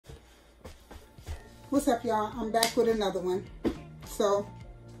What's up, y'all? I'm back with another one. So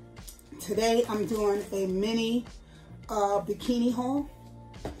today I'm doing a mini bikini haul,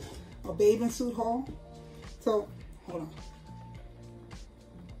 a bathing suit haul. So hold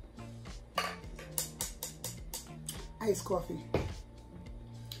on. Iced coffee,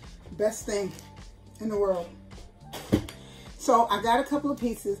 best thing in the world. So I got a couple of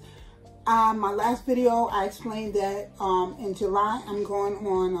pieces. My last video I explained that in July I'm going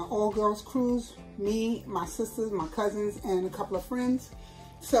on an all-girls cruise. Me, my sisters, my cousins, and a couple of friends.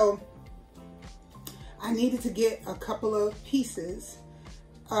 So I needed to get a couple of pieces.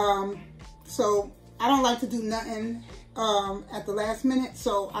 So I don't like to do nothing at the last minute.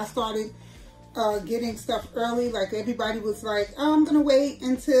 So I started getting stuff early. Like everybody was like, oh, I'm gonna wait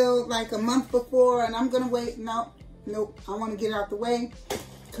until like a month before, and I'm gonna wait. Nope. I want to get it out the way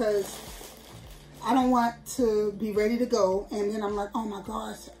because I don't want to be ready to go and then I'm like, oh my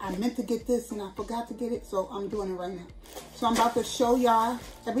gosh, I meant to get this and I forgot to get it. So I'm doing it right now. So I'm about to show y'all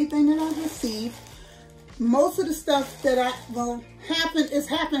everything that I received. Most of the stuff that is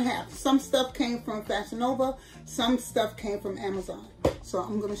half and half. Some stuff came from Fashion Nova, some stuff came from Amazon. So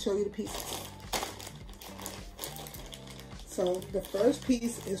I'm going to show you the pieces. So the first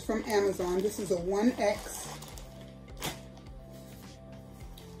piece is from Amazon. This is a 1X.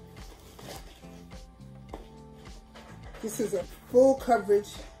 This is a full coverage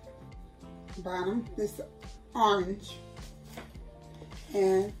bottom. This is orange.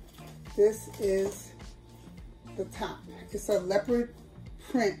 And this is the top. It's a leopard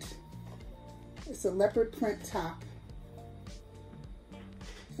print. It's a leopard print top.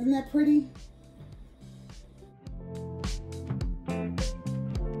 Isn't that pretty?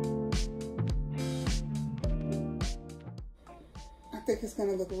 I think it's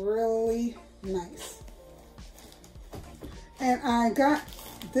gonna look really nice. And I got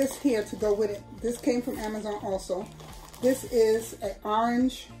this here to go with it. This came from Amazon also. This is an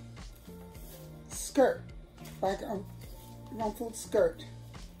orange skirt, like a ruffled skirt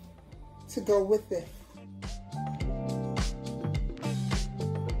to go with it.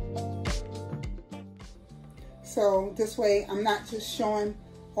 So this way I'm not just showing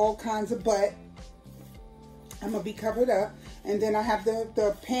all kinds of butt. I'm gonna be covered up. And then I have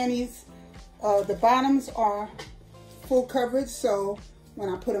the panties. The bottoms are full coverage, so when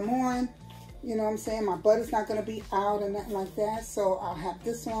I put them on, you know what I'm saying, my butt is not going to be out and nothing like that. So I'll have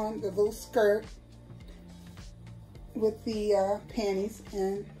this on, the little skirt with the panties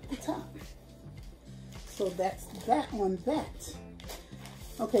and the top. So that's that on that.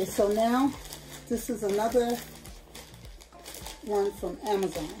 Okay, so now this is another one from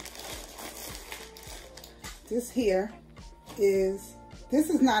Amazon. This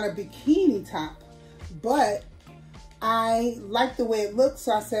is not a bikini top, but I like the way it looks,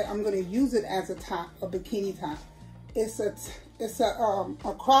 so I said I'm going to use it as a top, a bikini top. It's a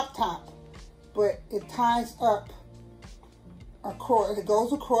crop top, but it ties up across. It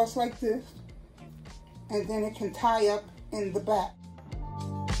goes across like this, and then it can tie up in the back.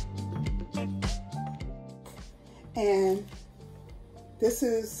 And this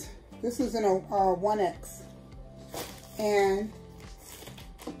is in a 1X, and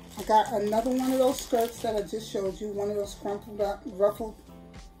I got another one of those skirts that I just showed you, one of those crumpled up, ruffled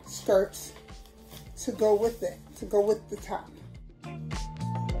skirts to go with it, to go with the top.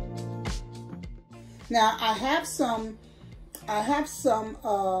 Now I have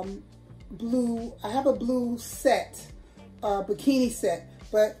a blue set, bikini set,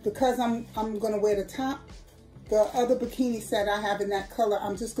 but because I'm gonna wear the top, the other bikini set I have in that color,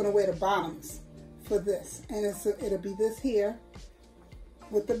 I'm just gonna wear the bottoms for this, and it'll be this here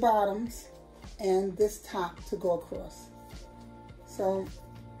with the bottoms and this top to go across. So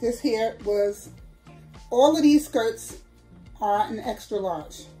this here was, all of these skirts are an extra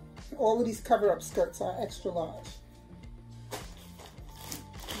large. All of these cover-up skirts are extra large.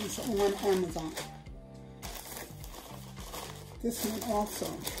 It's on Amazon. This one also,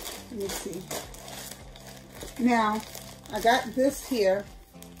 let me see. Now, I got this here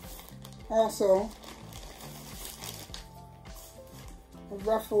also, a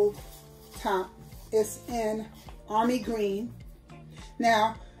ruffled top. It's in army green.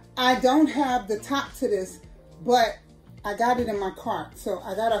 Now, I don't have the top to this, but I got it in my cart, so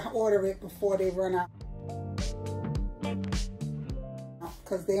I gotta order it before they run out,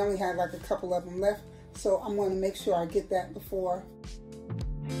 because they only had like a couple of them left. So I'm going to make sure I get that before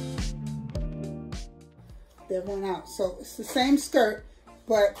they run out. So it's the same skirt,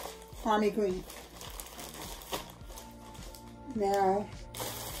 but army green. Now,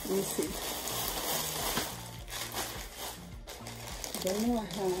 let me see. Then I have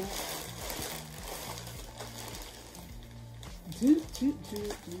Now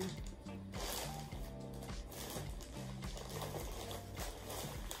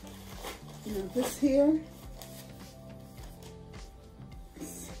this here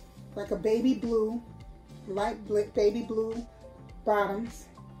is like a baby blue, light baby blue bottoms,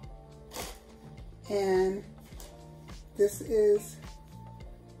 and this is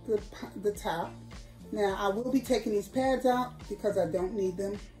the top. Now I will be taking these pads out because I don't need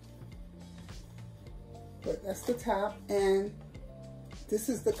them, but that's the top, and this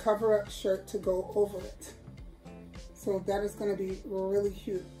is the cover-up shirt to go over it. So that is going to be really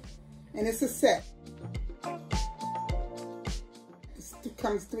cute, and it's a set. It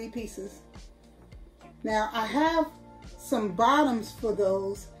comes 3 pieces. Now I have some bottoms for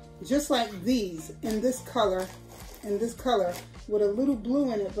those, just like these, in this color, with a little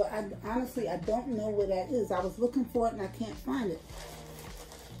blue in it, but honestly I don't know where that is. I was looking for it and I can't find it.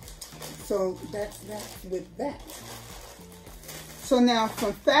 So that's that with that. So now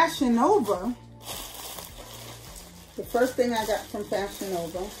from Fashion Nova, the first thing I got from Fashion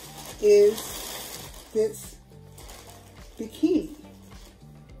Nova is this bikini.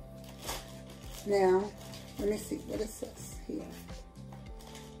 Now, let me see what it says here.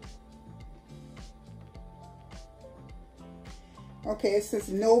 Okay, it says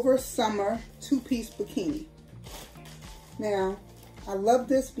Nova Summer 2-piece bikini. Now, I love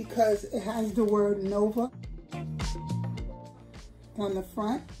this because it has the word Nova on the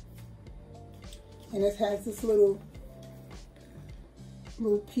front, and it has this little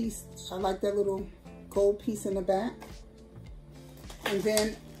piece. I like that little gold piece in the back, and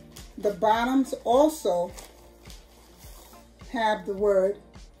then the bottoms also have the word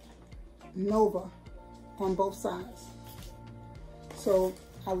Nova on both sides. So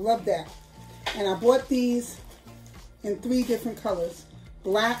I love that. And I bought these in 3 different colors: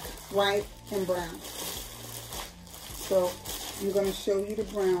 black, white, and brown. So I'm going to show you the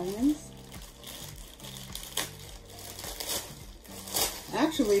brown ones.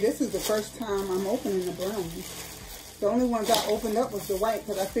 Actually, this is the first time I'm opening the brown ones. The only ones I opened up was the white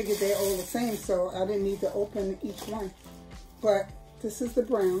because I figured they're all the same, so I didn't need to open each one. But this is the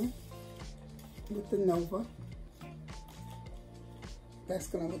brown with the Nova. That's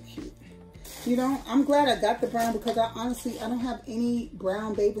gonna look cute. You know, I'm glad I got the brown because I don't have any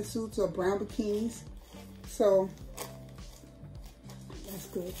brown bathing suits or brown bikinis. So that's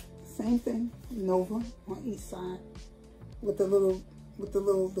good. Same thing, Nova on each side with the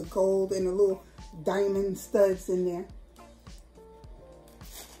gold and the little diamond studs in there.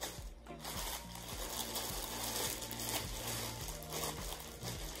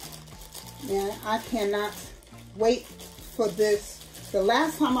 And I cannot wait for this. The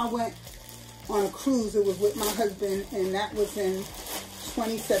last time I went on a cruise, it was with my husband, and that was in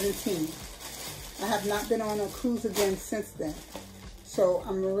 2017. I have not been on a cruise again since then. So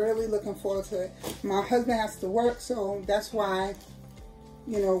I'm really looking forward to it. My husband has to work, so that's why,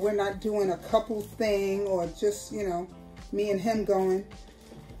 you know, we're not doing a couple thing or just, you know, me and him going.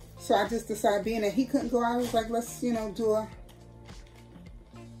 So I just decided, being that he couldn't go, I was like, let's, you know, do a,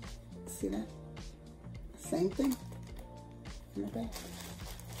 see that? Same thing. In the back.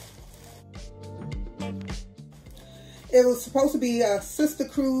 It was supposed to be a sister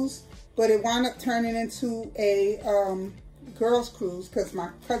cruise, but it wound up turning into a girls cruise because my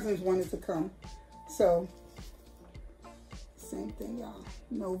cousins wanted to come. So same thing, y'all.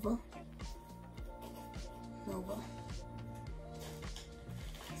 Nova.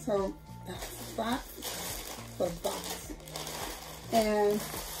 So that's the box. And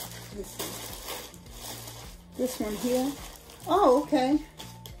let's see. This one here. Oh, okay.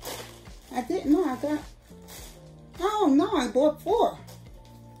 I didn't know I got. Oh no, I bought 4.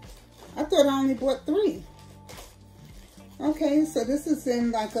 I thought I only bought 3. Okay, so this is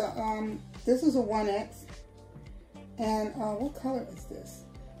in like a this is a 1X, and what color is this?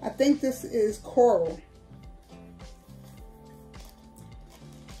 I think this is coral.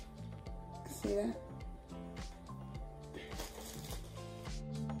 See that?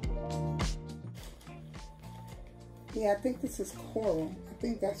 Yeah, I think this is coral. I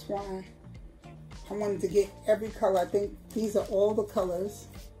think that's why I wanted to get every color. I think these are all the colors.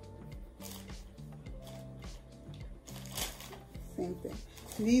 Same thing.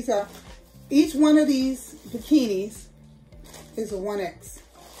 These are, each one of these bikinis is a 1X.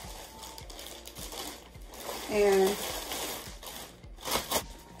 And,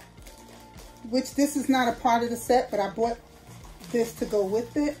 which this is not a part of the set, but I bought this to go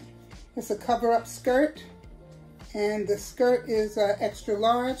with it. It's a cover-up skirt. And the skirt is extra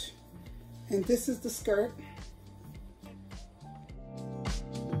large. And this is the skirt.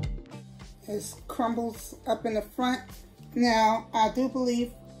 It crumbles up in the front Now, I do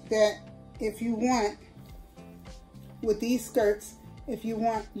believe that if you want, with these skirts, if you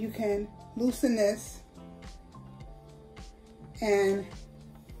want, you can loosen this and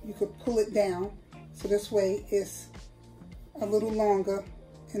you could pull it down. So this way it's a little longer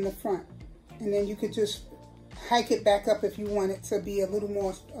in the front. And then you could just hike it back up if you want it to be a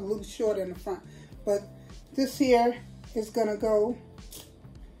little shorter in the front. But this here is gonna go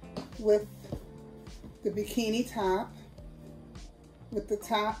with the bikini top, with the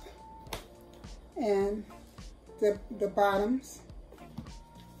top and the bottoms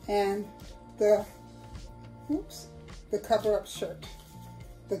and the cover-up shirt.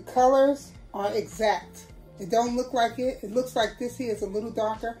 The colors are exact. It don't look like it. It looks like this here is a little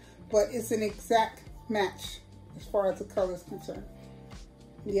darker, but it's an exact match as far as the color is concerned.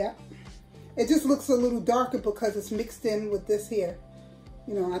 Yeah. It just looks a little darker because it's mixed in with this here.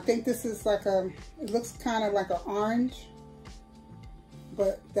 You know, I think this is like it looks kind of like an orange,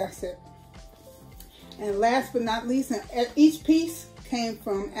 but that's it. And last but not least, and each piece came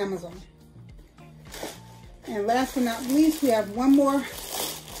from Amazon. And last but not least, we have one more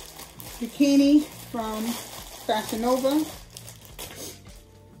bikini from Fashion Nova.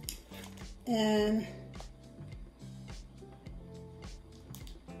 And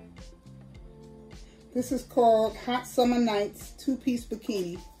this is called Hot Summer Nights 2-piece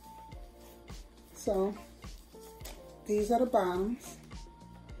bikini. So these are the bottoms.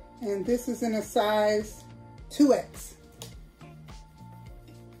 And this is in a size 2X.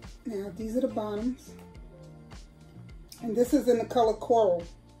 Now these are the bottoms. And this is in the color coral.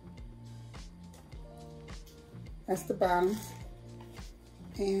 That's the bottoms.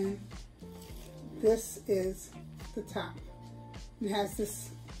 And this is the top. It has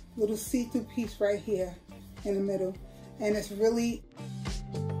this little see-through piece right here in the middle. And it's really,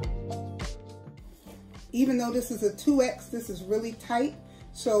 even though this is a 2X, this is really tight.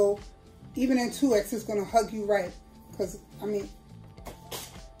 So even in 2X, it's gonna hug you right. Because, I mean,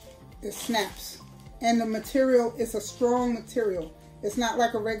 it snaps. And the material is a strong material. It's not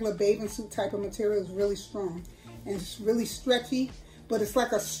like a regular bathing suit type of material. It's really strong. And it's really stretchy, but it's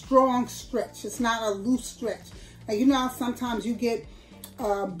like a strong stretch. It's not a loose stretch. Like, you know how sometimes you get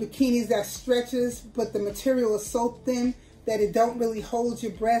bikinis that stretches, but the material is so thin that it don't really hold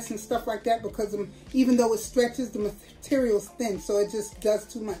your breasts and stuff like that, because even though it stretches, the material is thin, so it just does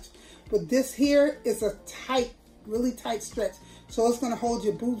too much. But this here is a tight, really tight stretch. So it's gonna hold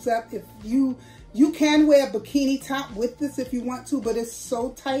your boobs up. If you can wear a bikini top with this if you want to, but it's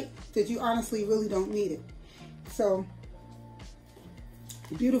so tight that you honestly really don't need it. So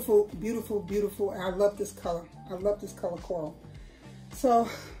beautiful, beautiful, beautiful. I love this color. I love this color coral. So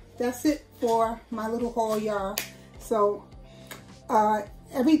that's it for my little haul, y'all. So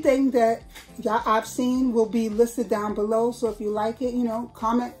everything that I've seen will be listed down below. So if you like it, you know,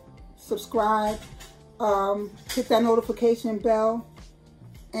 comment, subscribe, hit that notification bell,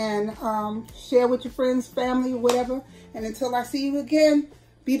 and share with your friends, family, whatever. And until I see you again,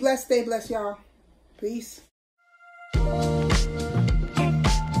 be blessed, stay blessed, y'all. Peace.